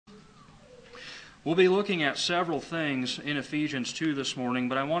We'll be looking at several things in Ephesians 2 this morning,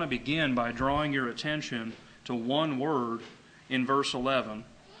 but I want to begin by drawing your attention to one word in verse 11,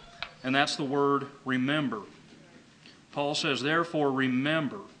 and that's the word remember. Paul says, therefore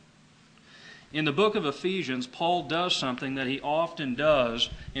remember. In the book of Ephesians, Paul does something that he often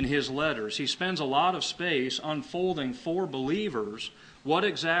does in his letters. He spends a lot of space unfolding for believers what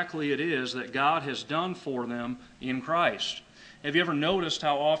exactly it is that God has done for them in Christ. Have you ever noticed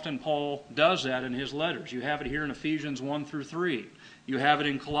how often Paul does that in his letters? You have it here in Ephesians 1 through 3. You have it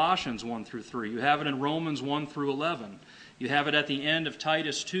in Colossians 1 through 3. You have it in Romans 1 through 11. You have it at the end of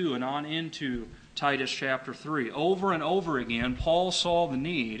Titus 2 and on into Titus chapter 3. Over and over again, Paul saw the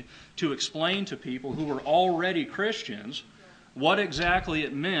need to explain to people who were already Christians what exactly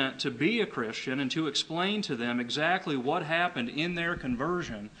it meant to be a Christian and to explain to them exactly what happened in their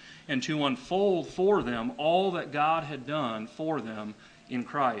conversion and to unfold for them all that God had done for them in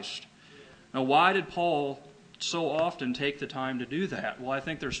Christ. Now, why did Paul so often take the time to do that? Well, I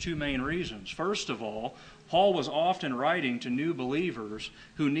think there's two main reasons. First of all, Paul was often writing to new believers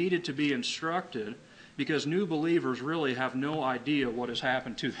who needed to be instructed because new believers really have no idea what has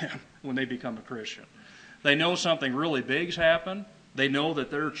happened to them when they become a Christian. They know something really big's happened. They know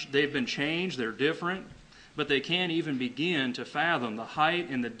that they've been changed, they're different, but they can't even begin to fathom the height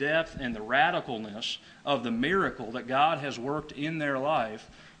and the depth and the radicalness of the miracle that God has worked in their life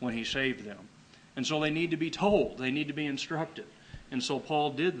when He saved them. And so they need to be told, they need to be instructed. And so Paul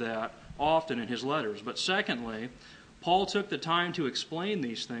did that often in his letters. But secondly, Paul took the time to explain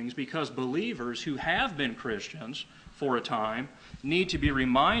these things because believers who have been Christians for a time need to be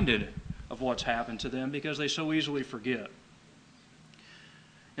reminded of what's happened to them because they so easily forget.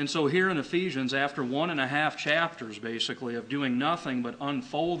 And so here in Ephesians, after 1.5 chapters basically of doing nothing but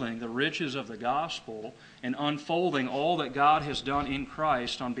unfolding the riches of the gospel and unfolding all that God has done in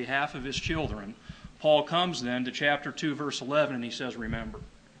Christ on behalf of His children, Paul comes then to chapter 2, verse 11, and he says, remember.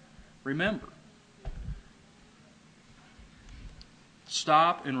 Remember.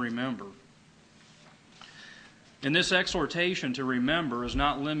 Stop and remember. And this exhortation to remember is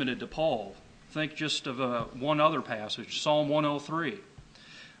not limited to Paul. Think just of one other passage, Psalm 103.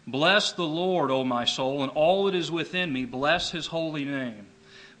 Bless the Lord, O my soul, and all that is within me, bless His holy name.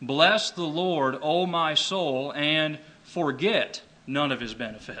 Bless the Lord, O my soul, and forget none of His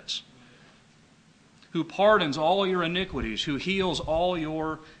benefits. Who pardons all your iniquities, who heals all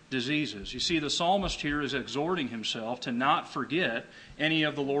your diseases. You see, the psalmist here is exhorting himself to not forget any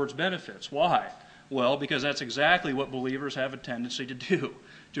of the Lord's benefits. Why? Well, because that's exactly what believers have a tendency to do,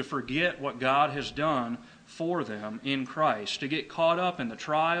 to forget what God has done for them in Christ, to get caught up in the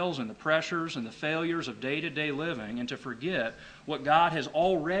trials and the pressures and the failures of day-to-day living, and to forget what God has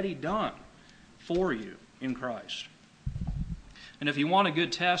already done for you in Christ. And if you want a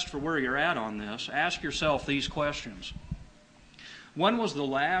good test for where you're at on this, ask yourself these questions. When was the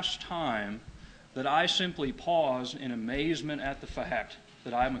last time that I simply paused in amazement at the fact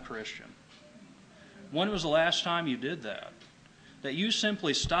that I'm a Christian? When was the last time you did that? That you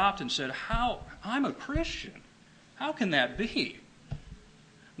simply stopped and said, I'm a Christian. How can that be?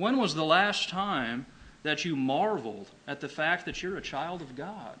 When was the last time that you marveled at the fact that you're a child of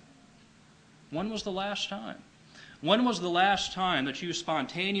God? When was the last time? When was the last time that you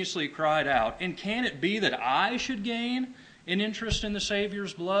spontaneously cried out, and can it be that I should gain an interest in the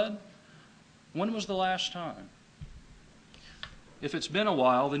Savior's blood? When was the last time? If it's been a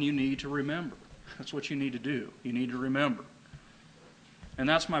while, then you need to remember. That's what you need to do. You need to remember. And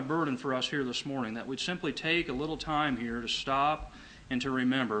that's my burden for us here this morning, that we'd simply take a little time here to stop and to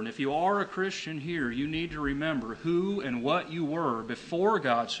remember. And if you are a Christian here, you need to remember who and what you were before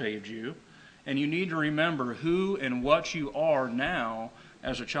God saved you, and you need to remember who and what you are now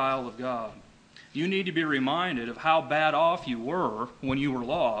as a child of God. You need to be reminded of how bad off you were when you were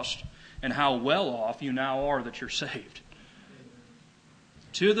lost and how well off you now are that you're saved.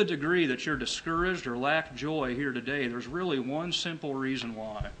 To the degree that you're discouraged or lack joy here today, there's really one simple reason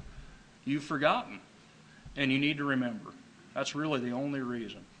why. You've forgotten, and you need to remember. That's really the only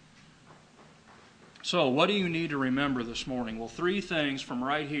reason. So, what do you need to remember this morning? Well, 3 things from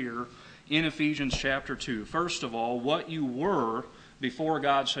right here in Ephesians chapter 2. First of all, what you were before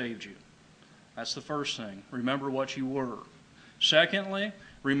God saved you. That's the first thing. Remember what you were. Secondly,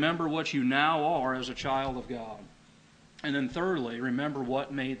 remember what you now are as a child of God. And then thirdly, remember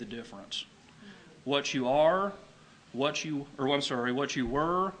what made the difference. What you are, what you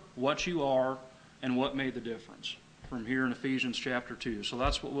were, what you are, and what made the difference. From here in Ephesians chapter 2. So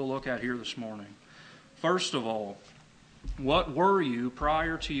that's what we'll look at here this morning. First of all, what were you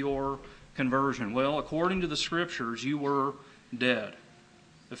prior to your conversion? Well, according to the Scriptures, you were dead.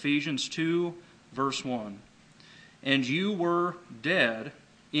 Ephesians 2, verse 1. And you were dead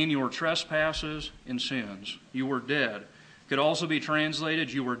in your trespasses and sins. You were dead. Could also be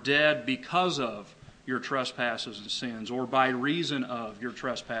translated, you were dead because of your trespasses and sins, or by reason of your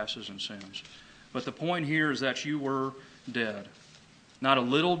trespasses and sins. But the point here is that you were dead. Not a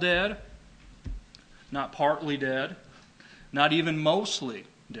little dead, not partly dead, not even mostly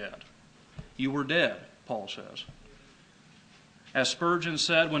dead. You were dead, Paul says. As Spurgeon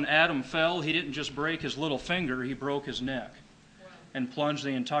said, when Adam fell, he didn't just break his little finger, he broke his neck and plunged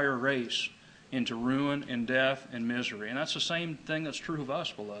the entire race into ruin and death and misery. And that's the same thing that's true of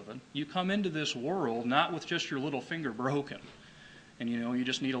us, beloved. You come into this world not with just your little finger broken, and you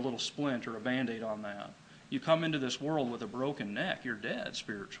just need a little splint or a Band-Aid on that. You come into this world with a broken neck, you're dead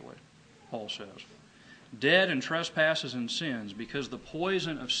spiritually, Paul says. Dead in trespasses and sins, because the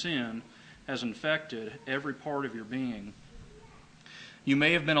poison of sin has infected every part of your being. You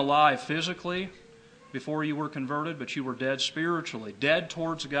may have been alive physically before you were converted, but you were dead spiritually, dead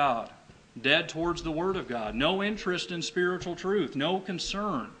towards God, dead towards the Word of God, no interest in spiritual truth, no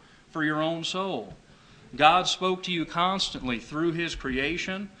concern for your own soul. God spoke to you constantly through His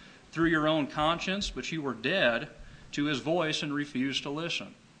creation, through your own conscience, but you were dead to His voice and refused to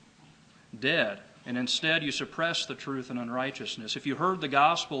listen. Dead. And instead you suppressed the truth in unrighteousness. If you heard the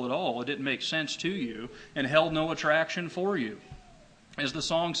gospel at all, it didn't make sense to you and held no attraction for you. As the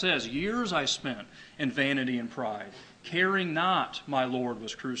song says, years I spent in vanity and pride, caring not my Lord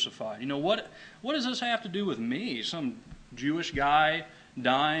was crucified. What does this have to do with me? Some Jewish guy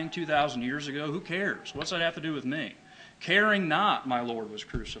dying 2,000 years ago? Who cares? What's that have to do with me? Caring not my Lord was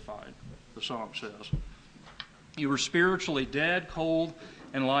crucified, the song says. You were spiritually dead, cold,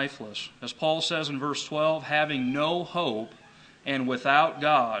 and lifeless. As Paul says in verse 12, having no hope and without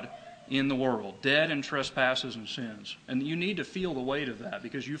God in the world, dead in trespasses and sins. And you need to feel the weight of that,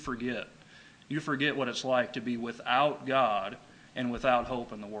 because you forget. You forget what it's like to be without God and without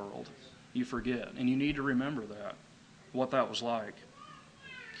hope in the world. You forget. And you need to remember that, what that was like.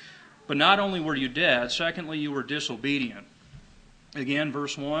 But not only were you dead, secondly, you were disobedient. Again,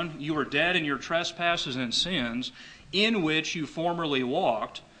 verse 1, you were dead in your trespasses and sins, in which you formerly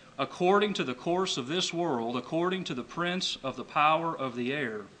walked, according to the course of this world, according to the prince of the power of the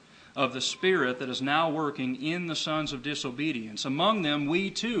air, of the spirit that is now working in the sons of disobedience. Among them we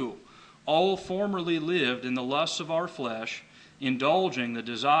too all formerly lived in the lusts of our flesh, indulging the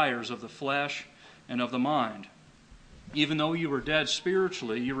desires of the flesh and of the mind. Even though you were dead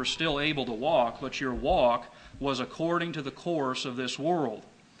spiritually, you were still able to walk, but your walk was according to the course of this world.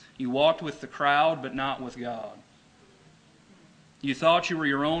 You walked with the crowd, but not with God. You thought you were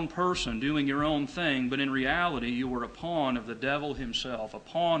your own person, doing your own thing, but in reality you were a pawn of the devil himself, a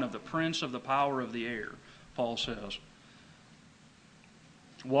pawn of the prince of the power of the air, Paul says.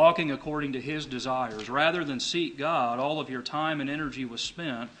 Walking according to his desires. Rather than seek God, all of your time and energy was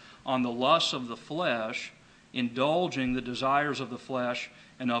spent on the lusts of the flesh, indulging the desires of the flesh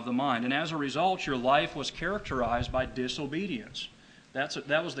and of the mind. And as a result, your life was characterized by disobedience.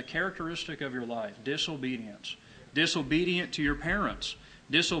 That was the characteristic of your life, disobedience. Disobedient to your parents,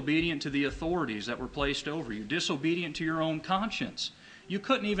 disobedient to the authorities that were placed over you, disobedient to your own conscience. You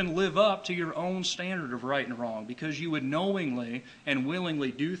couldn't even live up to your own standard of right and wrong, because you would knowingly and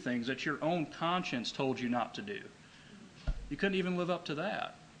willingly do things that your own conscience told you not to do. You couldn't even live up to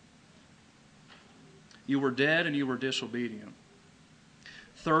that. You were dead and you were disobedient.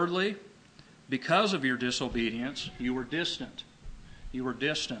 Thirdly, because of your disobedience, you were distant. You were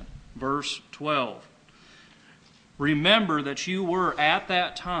distant. Verse 12. Remember that you were at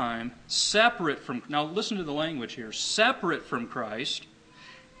that time separate from, now listen to the language here, separate from Christ,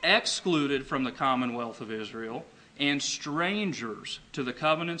 excluded from the commonwealth of Israel, and strangers to the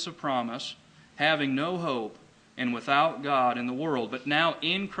covenants of promise, having no hope and without God in the world. But now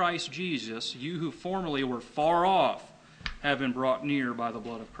in Christ Jesus, you who formerly were far off have been brought near by the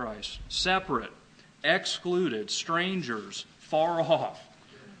blood of Christ. Separate, excluded, strangers, far off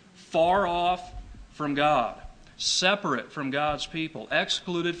from God. Separate from God's people,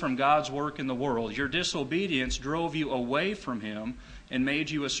 excluded from God's work in the world. Your disobedience drove you away from Him and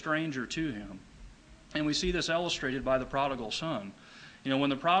made you a stranger to Him. And we see this illustrated by the prodigal son. When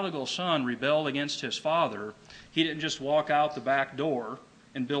the prodigal son rebelled against his father, he didn't just walk out the back door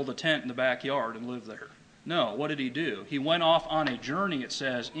and build a tent in the backyard and live there. No, what did he do? He went off on a journey, it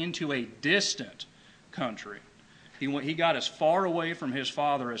says, into a distant country. He got as far away from his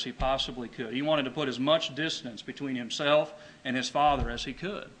father as he possibly could. He wanted to put as much distance between himself and his father as he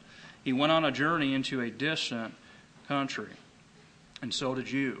could. He went on a journey into a distant country. And so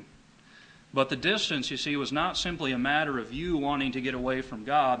did you. But the distance, you see, was not simply a matter of you wanting to get away from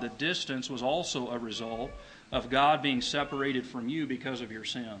God. The distance was also a result of God being separated from you because of your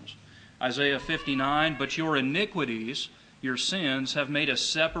sins. Isaiah 59, but your iniquities, your sins, have made a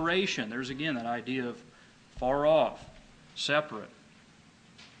separation. There's again that idea of far off, separate,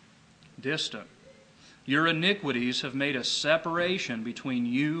 distant. Your iniquities have made a separation between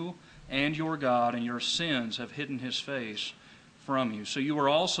you and your God, and your sins have hidden His face from you. So you were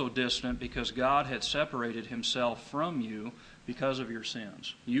also distant because God had separated Himself from you because of your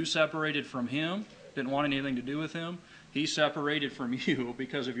sins. You separated from Him, didn't want anything to do with Him. He separated from you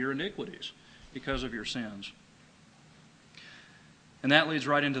because of your iniquities, because of your sins. And that leads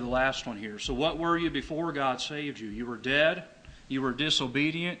right into the last one here. So what were you before God saved you? You were dead, you were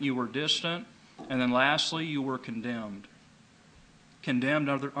disobedient, you were distant, and then lastly, you were condemned. Condemned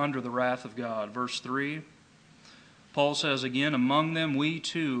under the wrath of God. Verse 3, Paul says again, among them we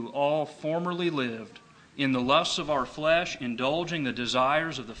too all formerly lived in the lusts of our flesh, indulging the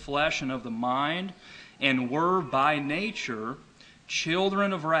desires of the flesh and of the mind, and were by nature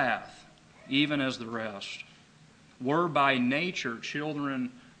children of wrath, even as the rest. Were by nature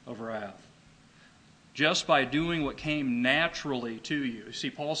children of wrath. Just by doing what came naturally to you. See,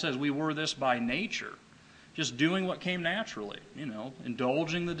 Paul says we were this by nature. Just doing what came naturally.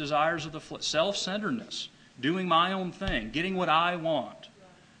 Indulging the desires of the flesh. Self-centeredness. Doing my own thing. Getting what I want.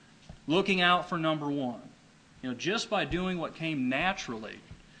 Looking out for number one. Just by doing what came naturally.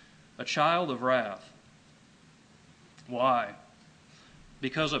 A child of wrath. Why?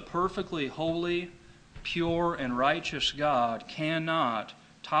 Because a perfectly holy, pure, and righteous God cannot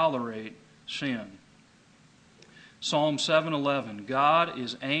tolerate sin. Psalm 7:11, God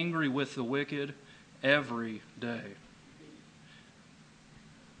is angry with the wicked every day.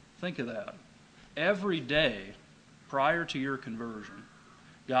 Think of that. Every day prior to your conversion,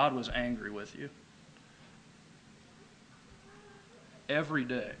 God was angry with you. Every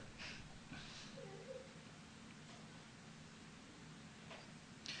day.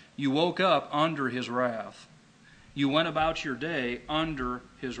 You woke up under His wrath. You went about your day under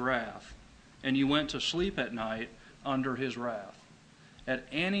His wrath. And you went to sleep at night under His wrath. At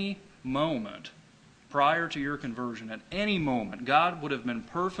any moment prior to your conversion, at any moment, God would have been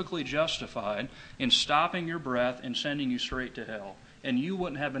perfectly justified in stopping your breath and sending you straight to hell. And you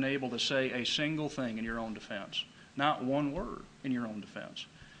wouldn't have been able to say a single thing in your own defense. Not one word in your own defense.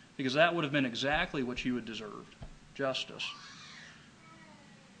 Because that would have been exactly what you had deserved. Justice.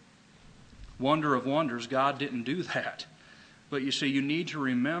 Wonder of wonders, God didn't do that. But you see, you need to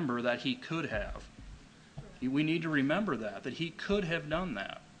remember that He could have. We need to remember that He could have done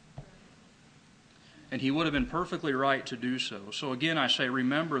that. And He would have been perfectly right to do so. So again, I say,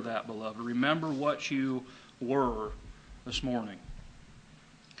 remember that, beloved. Remember what you were this morning.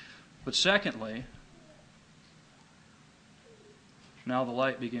 But secondly, now the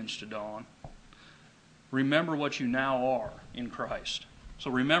light begins to dawn. Remember what you now are in Christ. So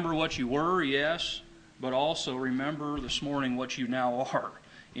remember what you were, yes, but also remember this morning what you now are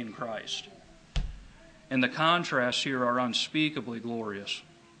in Christ. And the contrasts here are unspeakably glorious.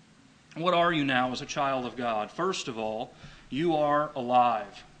 What are you now as a child of God? First of all, you are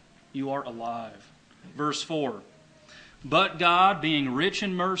alive. You are alive. Verse 4, but God, being rich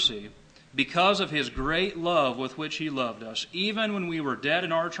in mercy, because of His great love with which He loved us, even when we were dead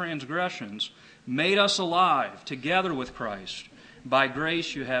in our transgressions, made us alive together with Christ. By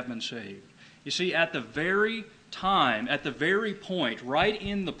grace you have been saved. You see, at the very time, at the very point, right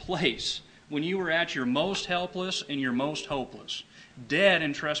in the place when you were at your most helpless and your most hopeless, dead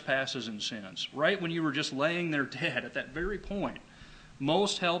in trespasses and sins, right when you were just laying there dead, at that very point,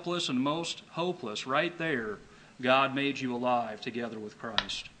 most helpless and most hopeless, right there, God made you alive together with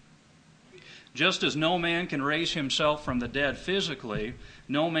Christ. Just as no man can raise himself from the dead physically,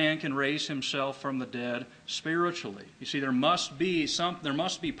 no man can raise himself from the dead spiritually. You see, there must be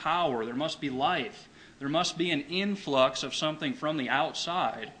power, there must be life, there must be an influx of something from the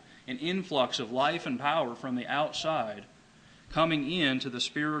outside, an influx of life and power from the outside coming into the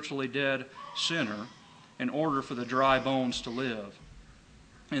spiritually dead sinner in order for the dry bones to live.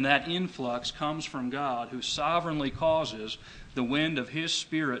 And that influx comes from God, who sovereignly causes the wind of His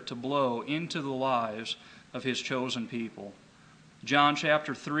Spirit to blow into the lives of His chosen people. John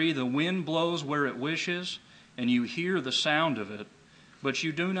chapter 3, the wind blows where it wishes, and you hear the sound of it, but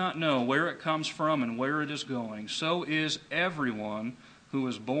you do not know where it comes from and where it is going. So is everyone who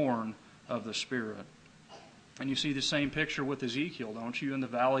is born of the Spirit. And you see the same picture with Ezekiel, don't you, in the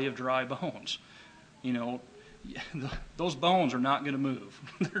valley of dry bones. Those bones are not going to move.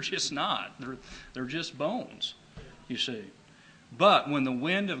 They're just not. They're just bones, you see. But when the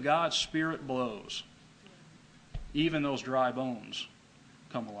wind of God's Spirit blows, even those dry bones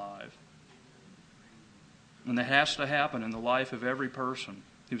come alive. And that has to happen in the life of every person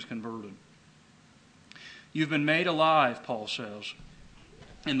who's converted. You've been made alive, Paul says.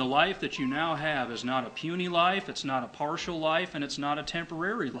 And the life that you now have is not a puny life, it's not a partial life, and it's not a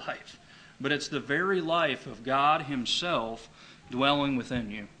temporary life. But it's the very life of God Himself dwelling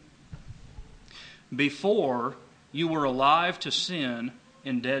within you. Before, you were alive to sin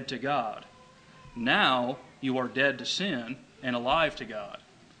and dead to God. Now, you are dead to sin and alive to God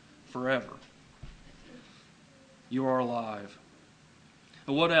forever. You are alive.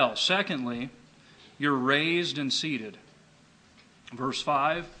 And what else? Secondly, you're raised and seated. Verse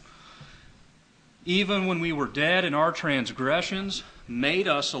 5, even when we were dead in our transgressions, made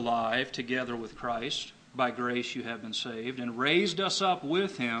us alive together with Christ. By grace you have been saved, and raised us up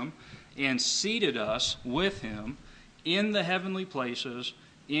with Him, and seated us with Him in the heavenly places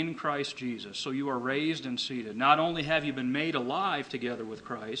in Christ Jesus. So you are raised and seated. Not only have you been made alive together with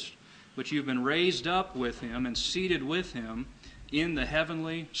Christ, but you've been raised up with Him and seated with Him in the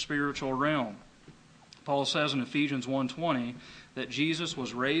heavenly spiritual realm. Paul says in Ephesians 1:20 that Jesus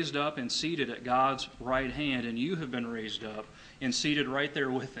was raised up and seated at God's right hand, and you have been raised up and seated right there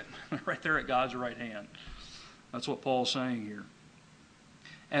with Him, right there at God's right hand. That's what Paul's saying here.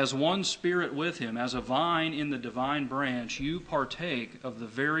 As one Spirit with Him, as a vine in the divine branch, you partake of the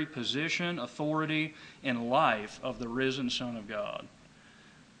very position, authority, and life of the risen Son of God.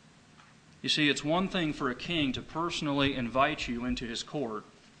 You see, it's one thing for a king to personally invite you into his court,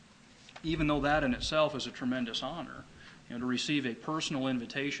 even though that in itself is a tremendous honor. To receive a personal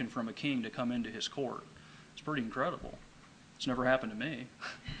invitation from a king to come into his court. It's pretty incredible. It's never happened to me.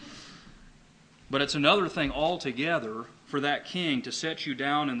 But it's another thing altogether for that king to set you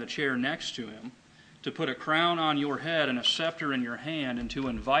down in the chair next to him, to put a crown on your head and a scepter in your hand, and to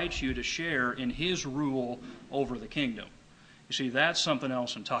invite you to share in his rule over the kingdom. You see, that's something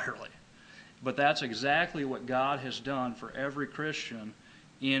else entirely. But that's exactly what God has done for every Christian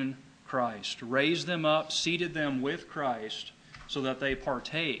in Christ. Raised them up, seated them with Christ, so that they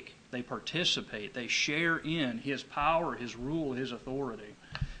partake, they participate, they share in His power, His rule, His authority,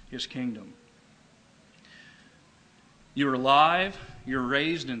 His kingdom. You're alive, you're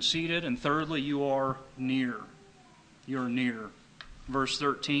raised and seated, and thirdly, you are near. You're near. Verse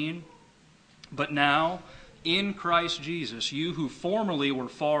 13, but now, in Christ Jesus, you who formerly were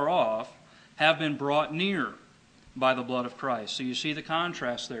far off have been brought near by the blood of Christ. So you see the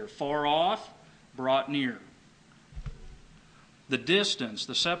contrast there. Far off, brought near. The distance,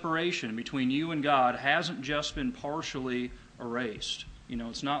 the separation between you and God hasn't just been partially erased.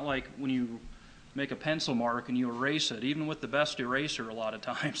 It's not like when you make a pencil mark and you erase it. Even with the best eraser, a lot of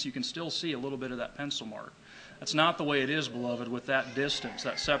times, you can still see a little bit of that pencil mark. That's not the way it is, beloved, with that distance,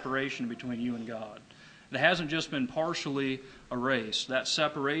 that separation between you and God. It hasn't just been partially erased. That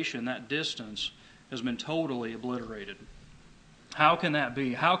separation, that distance, has been totally obliterated. How can that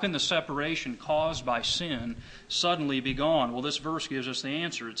be? How can the separation caused by sin suddenly be gone? Well, this verse gives us the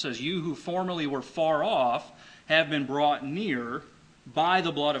answer. It says, you who formerly were far off have been brought near by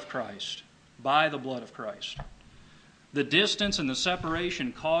the blood of Christ. By the blood of Christ. The distance and the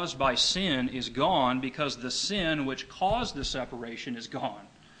separation caused by sin is gone because the sin which caused the separation is gone.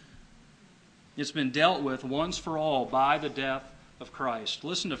 It's been dealt with once for all by the death of Christ.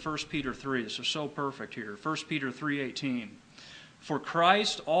 Listen to 1 Peter 3. This is so perfect here. 1 Peter 3:18. For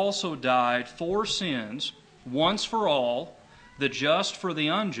Christ also died for sins once for all, the just for the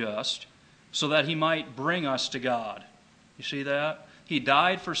unjust, so that He might bring us to God. You see that? He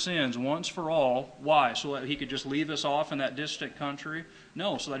died for sins once for all. Why? So that He could just leave us off in that distant country?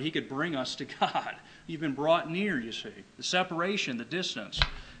 No, so that He could bring us to God. You've been brought near, you see. The separation, the distance,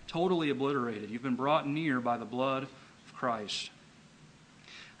 totally obliterated. You've been brought near by the blood of Christ.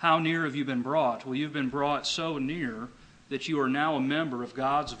 How near have you been brought? Well, you've been brought so near that you are now a member of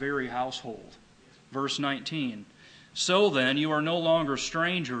God's very household. Verse 19. So then, you are no longer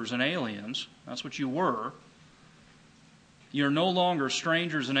strangers and aliens. That's what you were. You're no longer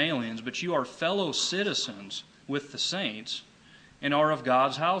strangers and aliens, but you are fellow citizens with the saints and are of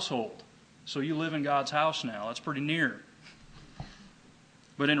God's household. So you live in God's house now. That's pretty near.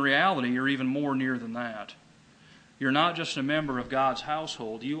 But in reality, you're even more near than that. You're not just a member of God's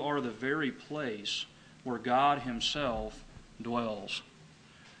household. You are the very place where God Himself dwells.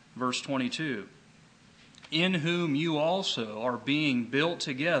 Verse 22. In whom you also are being built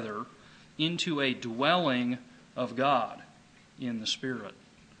together into a dwelling of God in the Spirit.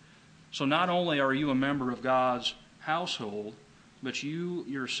 So not only are you a member of God's household, but you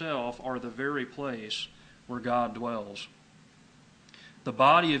yourself are the very place where God dwells. The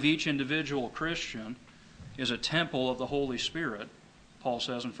body of each individual Christian is a temple of the Holy Spirit, Paul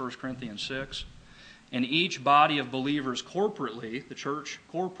says in 1 Corinthians 6. And each body of believers corporately, the church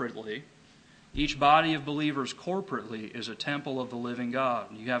corporately, each body of believers corporately is a temple of the living God.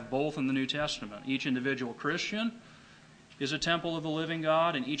 You have both in the New Testament. Each individual Christian is a temple of the living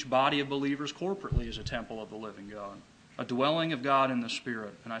God, and each body of believers corporately is a temple of the living God, a dwelling of God in the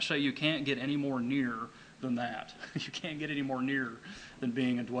Spirit. And I say you can't get any more near than that. You can't get any more near than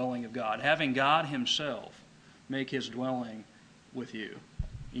being a dwelling of God. Having God Himself make His dwelling with you,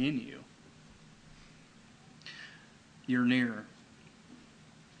 in you. You're near.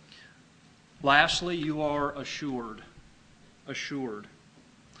 Lastly, you are assured. Assured.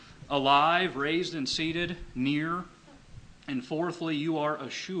 Alive, raised and seated, near. And fourthly, you are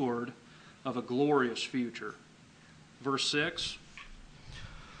assured of a glorious future. Verse 6.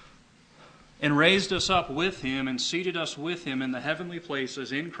 And raised us up with Him and seated us with Him in the heavenly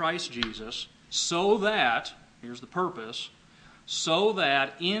places in Christ Jesus, so that, here's the purpose, so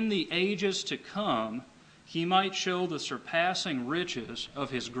that in the ages to come He might show the surpassing riches of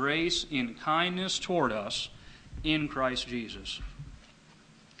His grace in kindness toward us in Christ Jesus.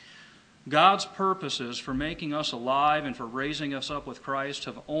 God's purposes for making us alive and for raising us up with Christ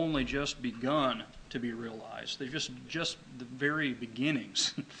have only just begun to be realized. They're just the very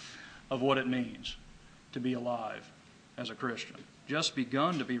beginnings of what it means to be alive as a Christian. Just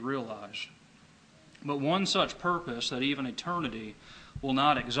begun to be realized. But one such purpose that even eternity will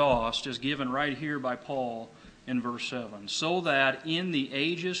not exhaust is given right here by Paul in verse 7. So that in the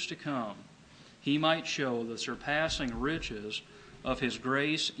ages to come He might show the surpassing riches of His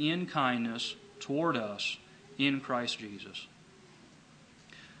grace in kindness toward us in Christ Jesus.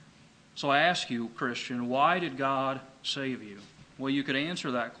 So I ask you, Christian, why did God save you? Well, you could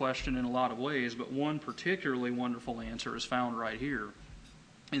answer that question in a lot of ways, but one particularly wonderful answer is found right here.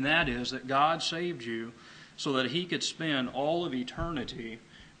 And that is that God saved you so that He could spend all of eternity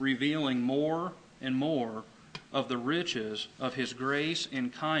revealing more and more of the riches of His grace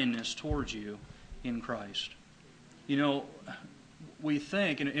and kindness towards you in Christ. You know, we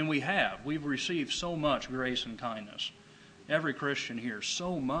think, and we've received so much grace and kindness. Every Christian here,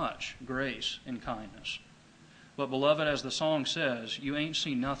 so much grace and kindness. But beloved, as the song says, you ain't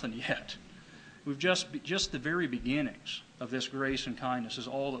seen nothing yet. We've just the very beginnings of this grace and kindness is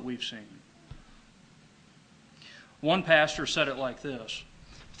all that we've seen. One pastor said it like this: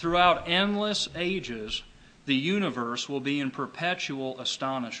 throughout endless ages, the universe will be in perpetual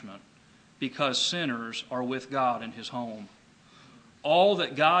astonishment because sinners are with God in His home. All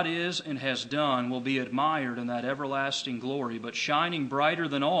that God is and has done will be admired in that everlasting glory, but shining brighter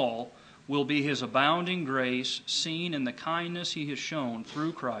than all will be His abounding grace seen in the kindness He has shown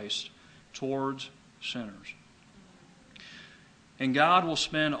through Christ towards sinners. And God will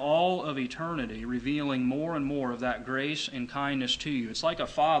spend all of eternity revealing more and more of that grace and kindness to you. It's like a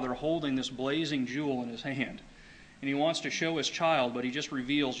father holding this blazing jewel in his hand. And he wants to show his child, but he just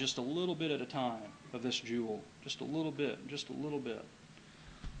reveals just a little bit at a time of this jewel. Just a little bit, just a little bit.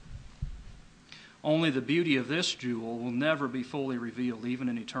 Only the beauty of this jewel will never be fully revealed, even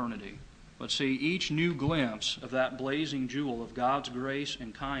in eternity. But see, each new glimpse of that blazing jewel of God's grace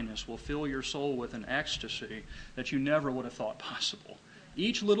and kindness will fill your soul with an ecstasy that you never would have thought possible.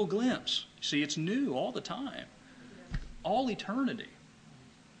 Each little glimpse. See, it's new all the time. All eternity.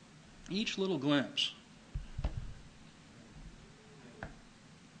 Each little glimpse.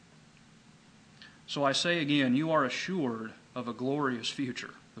 So I say again, you are assured of a glorious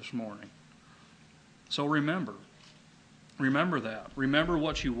future this morning. So remember that. Remember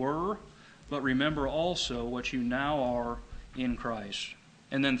what you were, but remember also what you now are in Christ.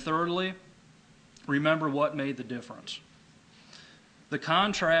 And then thirdly, remember what made the difference. The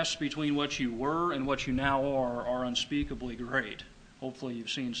contrasts between what you were and what you now are unspeakably great. Hopefully you've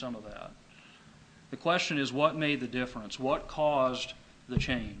seen some of that. The question is, what made the difference? What caused the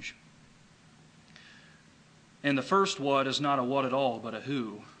change? And the first what is not a what at all, but a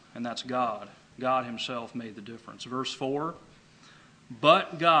who, and that's God. God Himself made the difference. Verse 4,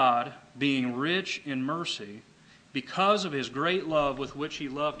 but God, being rich in mercy, because of His great love with which He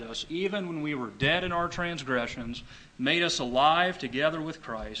loved us, even when we were dead in our transgressions, made us alive together with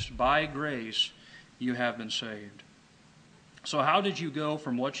Christ. By grace you have been saved. So how did you go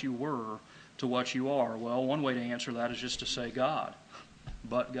from what you were to what you are? Well, one way to answer that is just to say God,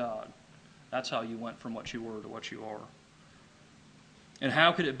 but God. That's how you went from what you were to what you are. And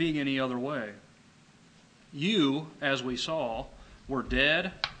how could it be any other way? You, as we saw, were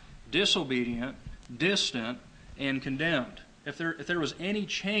dead, disobedient, distant, and condemned. If there was any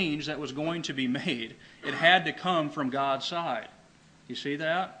change that was going to be made, it had to come from God's side. You see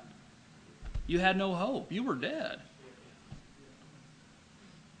that? You had no hope. You were dead.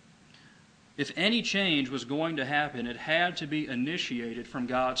 If any change was going to happen, it had to be initiated from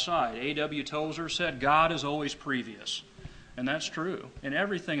God's side. A.W. Tozer said, God is always previous. And that's true in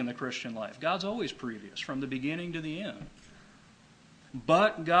everything in the Christian life. God's always previous, from the beginning to the end.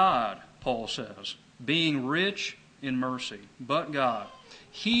 But God, Paul says, being rich in mercy, but God,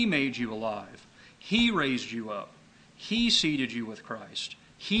 He made you alive. He raised you up. He seated you with Christ.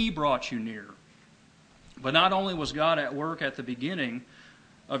 He brought you near. But not only was God at work at the beginning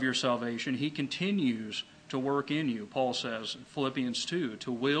of your salvation, He continues to work in you, Paul says in Philippians 2,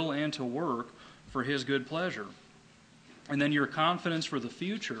 to will and to work for His good pleasure. And then your confidence for the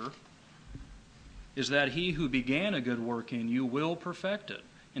future is that He who began a good work in you will perfect it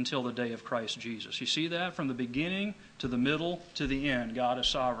until the day of Christ Jesus. You see that? From the beginning to the middle to the end, God is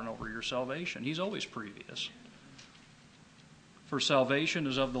sovereign over your salvation. He's always previous. For salvation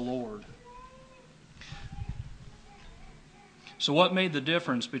is of the Lord. So what made the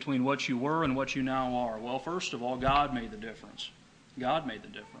difference between what you were and what you now are? Well, first of all, God made the difference. God made the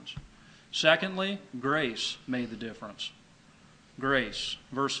difference. Secondly, grace made the difference. Grace.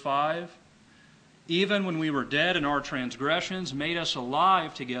 Verse 5, even when we were dead in our transgressions, made us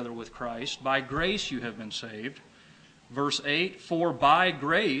alive together with Christ. By grace you have been saved. Verse 8, for by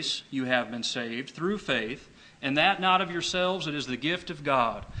grace you have been saved through faith, and that not of yourselves, it is the gift of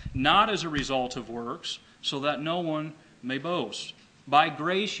God, not as a result of works, so that no one may boast. By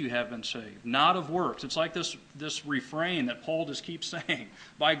grace you have been saved, not of works. It's like this refrain that Paul just keeps saying.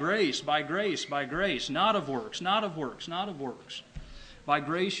 By grace, by grace, by grace, not of works, not of works, not of works. By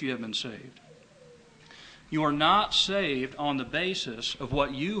grace you have been saved. You are not saved on the basis of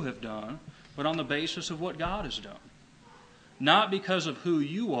what you have done, but on the basis of what God has done. Not because of who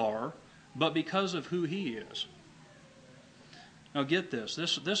you are, but because of who He is. Now get this.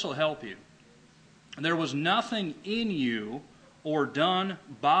 This will help you. There was nothing in you or done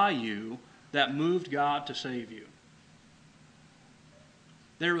by you that moved God to save you.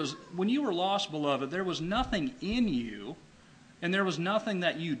 When you were lost, beloved, there was nothing in you, and there was nothing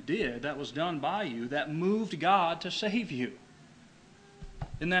that you did that was done by you that moved God to save you.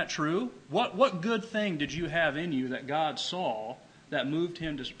 Isn't that true? What good thing did you have in you that God saw that moved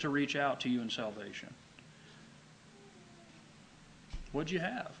Him to reach out to you in salvation? What did you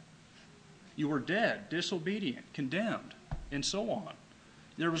have? You were dead, disobedient, condemned, and so on.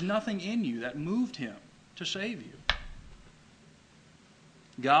 There was nothing in you that moved Him to save you.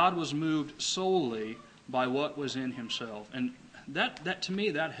 God was moved solely by what was in Himself. And that to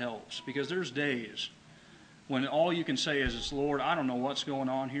me, that helps, because there's days when all you can say is, Lord, I don't know what's going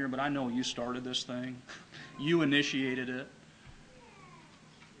on here, but I know You started this thing. You initiated it.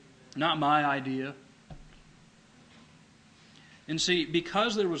 Not my idea. And see,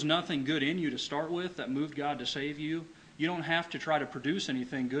 because there was nothing good in you to start with that moved God to save you, you don't have to try to produce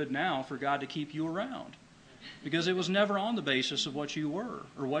anything good now for God to keep you around. Because it was never on the basis of what you were,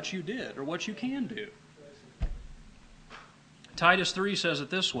 or what you did, or what you can do. Titus 3 says it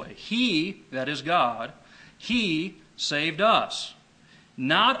this way, He, that is God, He saved us,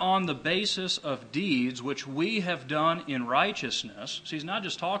 not on the basis of deeds which we have done in righteousness. See, he's not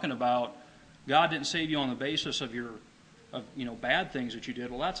just talking about God didn't save you on the basis of bad things that you did.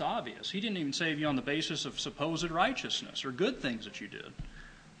 Well, that's obvious. He didn't even save you on the basis of supposed righteousness or good things that you did.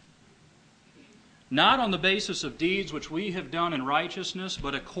 Not on the basis of deeds which we have done in righteousness,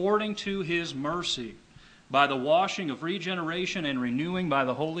 but according to His mercy, by the washing of regeneration and renewing by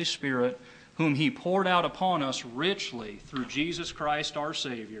the Holy Spirit, whom He poured out upon us richly through Jesus Christ our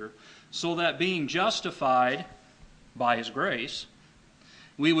Savior, so that being justified by His grace,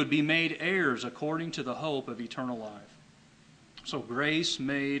 we would be made heirs according to the hope of eternal life. So grace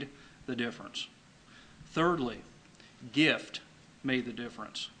made the difference. Thirdly, gift made the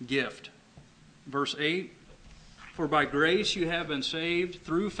difference. Gift. Verse 8, for by grace you have been saved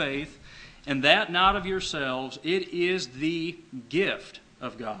through faith, and that not of yourselves, it is the gift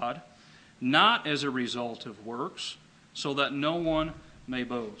of God, not as a result of works, so that no one may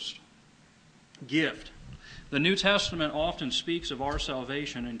boast. Gift. The New Testament often speaks of our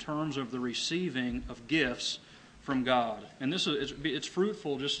salvation in terms of the receiving of gifts from God. And it's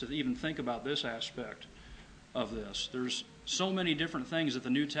fruitful just to even think about this aspect of this. There's so many different things that the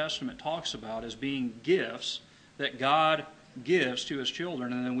New Testament talks about as being gifts that God gives to His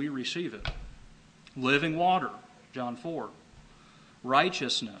children, and then we receive it. Living water, John 4.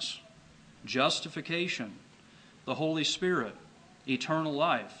 Righteousness, justification, the Holy Spirit, eternal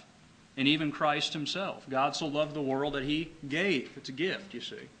life, and even Christ Himself. God so loved the world that He gave. It's a gift, you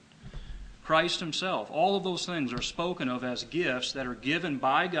see. Christ himself. All of those things are spoken of as gifts that are given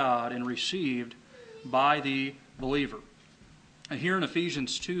by God and received by the believer. And here in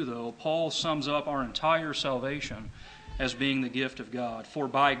Ephesians 2, though, Paul sums up our entire salvation as being the gift of God. For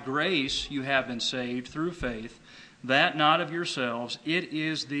by grace you have been saved through faith, that not of yourselves, it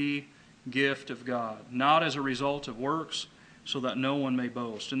is the gift of God, not as a result of works, so that no one may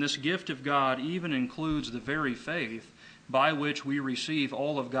boast. And this gift of God even includes the very faith by which we receive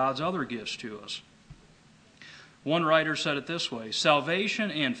all of God's other gifts to us. One writer said it this way: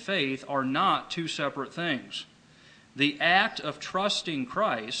 salvation and faith are not two separate things. The act of trusting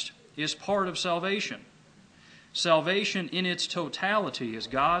Christ is part of salvation. Salvation in its totality is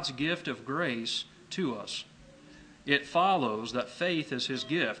God's gift of grace to us. It follows that faith is his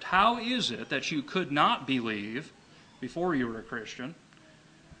gift. How is it that you could not believe before you were a Christian?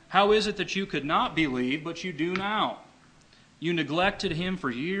 How is it that you could not believe, but you do now? You neglected him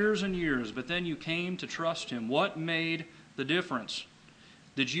for years and years, but then you came to trust him. What made the difference?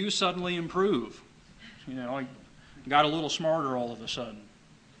 Did you suddenly improve? I got a little smarter all of a sudden.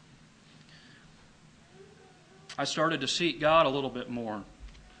 I started to seek God a little bit more.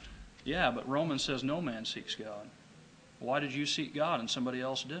 Yeah, but Romans says no man seeks God. Why did you seek God and somebody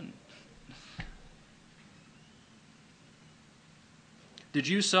else didn't? Did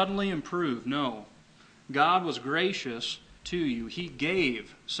you suddenly improve? No. God was gracious to you. He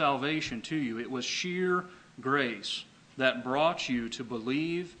gave salvation to you. It was sheer grace that brought you to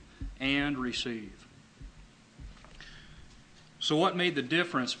believe and receive. So what made the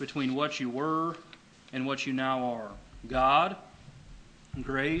difference between what you were and what you now are? God,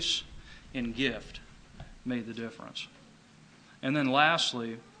 grace, and gift made the difference. And then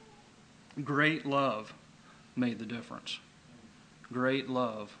lastly, great love made the difference. Great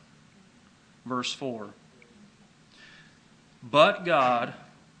love. Verse 4. But God,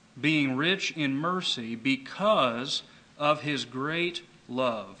 being rich in mercy, because of his great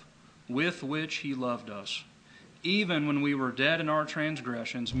love with which he loved us, even when we were dead in our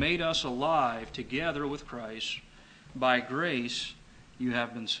transgressions, made us alive together with Christ. By grace you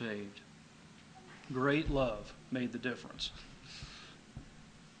have been saved. Great love made the difference.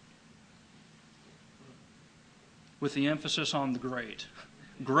 With the emphasis on the great.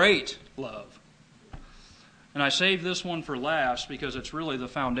 Great love. And I saved this one for last because it's really the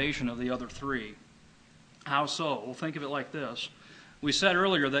foundation of the other three. How so? Well, think of it like this. We said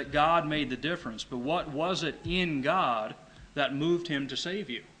earlier that God made the difference, but what was it in God that moved him to save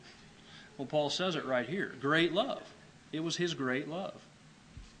you? Well, Paul says it right here. Great love. It was his great love.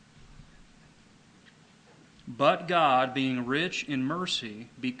 But God, being rich in mercy,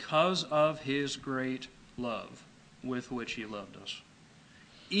 because of his great love with which he loved us,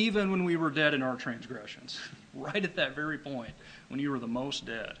 even when we were dead in our transgressions, right at that very point, when you were the most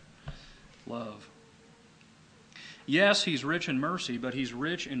dead, love. Yes, he's rich in mercy, but he's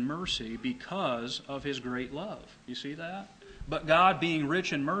rich in mercy because of his great love. You see that? But God being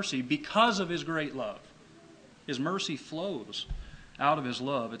rich in mercy because of his great love. His mercy flows out of his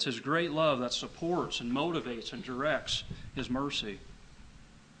love. It's his great love that supports and motivates and directs his mercy.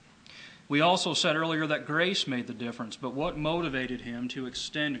 We also said earlier that grace made the difference, but what motivated him to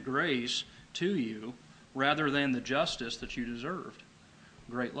extend grace to you rather than the justice that you deserved?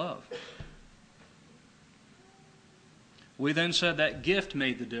 Great love. We then said that gift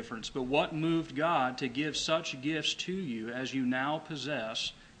made the difference, but what moved God to give such gifts to you as you now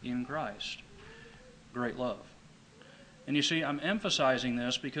possess in Christ? Great love. And you see, I'm emphasizing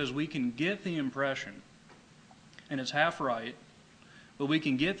this because we can get the impression, and it's half right, but we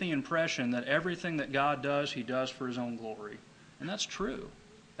can get the impression that everything that God does, he does for his own glory. And that's true.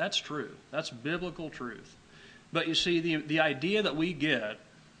 That's true. That's biblical truth. But you see, the idea that we get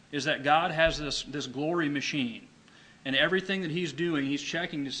is that God has this glory machine. And everything that he's doing, he's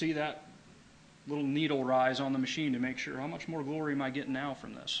checking to see that little needle rise on the machine to make sure, how much more glory am I getting now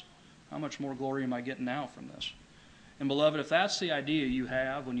from this? How much more glory am I getting now from this? And beloved, if that's the idea you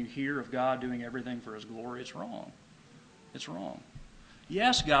have when you hear of God doing everything for his glory, it's wrong. It's wrong.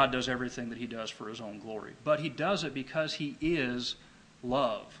 Yes, God does everything that he does for his own glory, but he does it because he is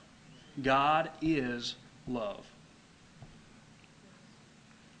love. God is love.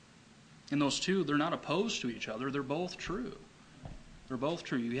 And those two, they're not opposed to each other. They're both true. They're both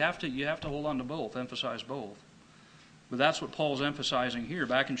true. You have to hold on to both, emphasize both. But that's what Paul's emphasizing here.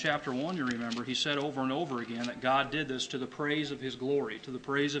 Back in chapter 1, you remember, he said over and over again that God did this to the praise of his glory, to the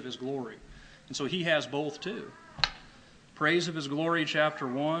praise of his glory. And so he has both too. Praise of his glory, chapter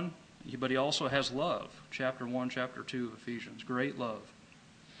 1, but he also has love, chapter 1, chapter 2 of Ephesians. Great love.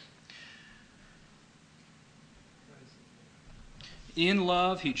 In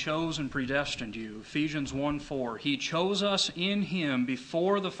love, He chose and predestined you. Ephesians 1:4. He chose us in Him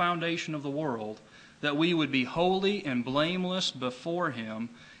before the foundation of the world, that we would be holy and blameless before Him.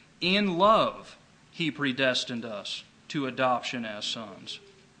 In love, He predestined us to adoption as sons.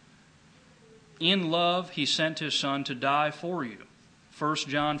 In love, He sent His Son to die for you. 1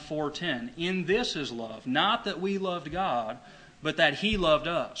 John 4:10. In this is love, not that we loved God, but that He loved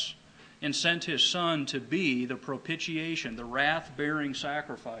us, and sent His Son to be the propitiation, the wrath-bearing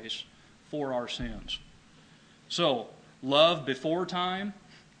sacrifice for our sins. So, love before time,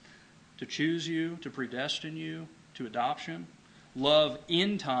 to choose you, to predestine you to adoption. Love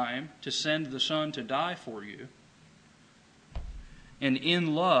in time, to send the Son to die for you. And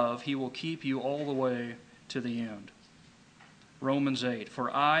in love, He will keep you all the way to the end. Romans 8,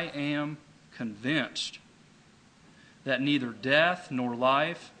 for I am convinced that neither death nor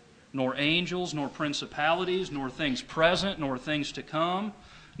life, nor angels, nor principalities, nor things present, nor things to come,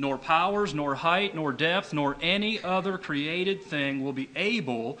 nor powers, nor height, nor depth, nor any other created thing will be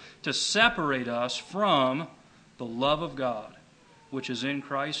able to separate us from the love of God, which is in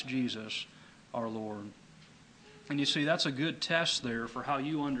Christ Jesus our Lord. And you see, that's a good test there for how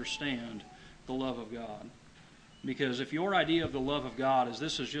you understand the love of God. Because if your idea of the love of God is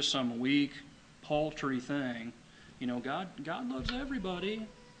this is just some weak, paltry thing, God loves everybody.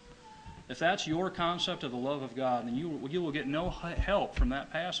 If that's your concept of the love of God, then you will get no help from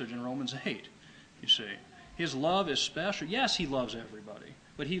that passage in Romans 8, you see. His love is special. Yes, He loves everybody,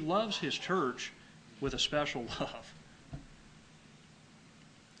 but He loves His church with a special love.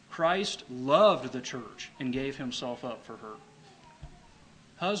 Christ loved the church and gave Himself up for her.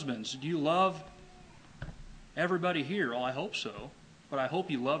 Husbands, do you love everybody here? Well, I hope so, but I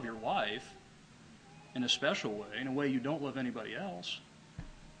hope you love your wife in a special way, in a way you don't love anybody else.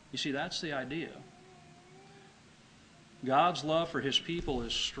 You see, that's the idea. God's love for His people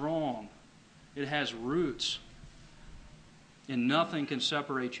is strong. It has roots, and nothing can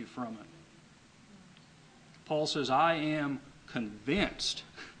separate you from it. Paul says, I am convinced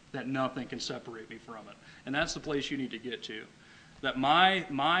that nothing can separate me from it. And that's the place you need to get to. That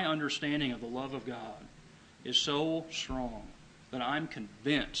my understanding of the love of God is so strong that I'm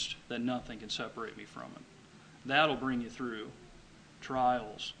convinced that nothing can separate me from it. That'll bring you through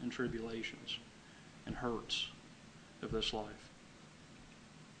trials and tribulations and hurts of this life.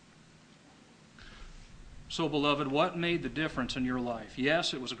 So, beloved, what made the difference in your life?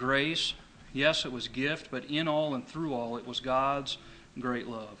 Yes, it was grace. Yes, it was gift. But in all and through all, it was God's great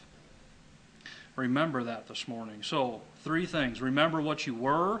love. Remember that this morning. So, 3 things. Remember what you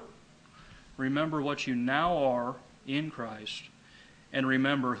were. Remember what you now are in Christ. And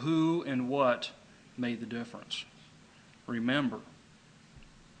remember who and what made the difference. Remember.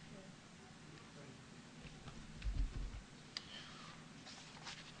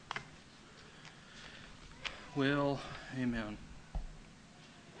 Well, amen.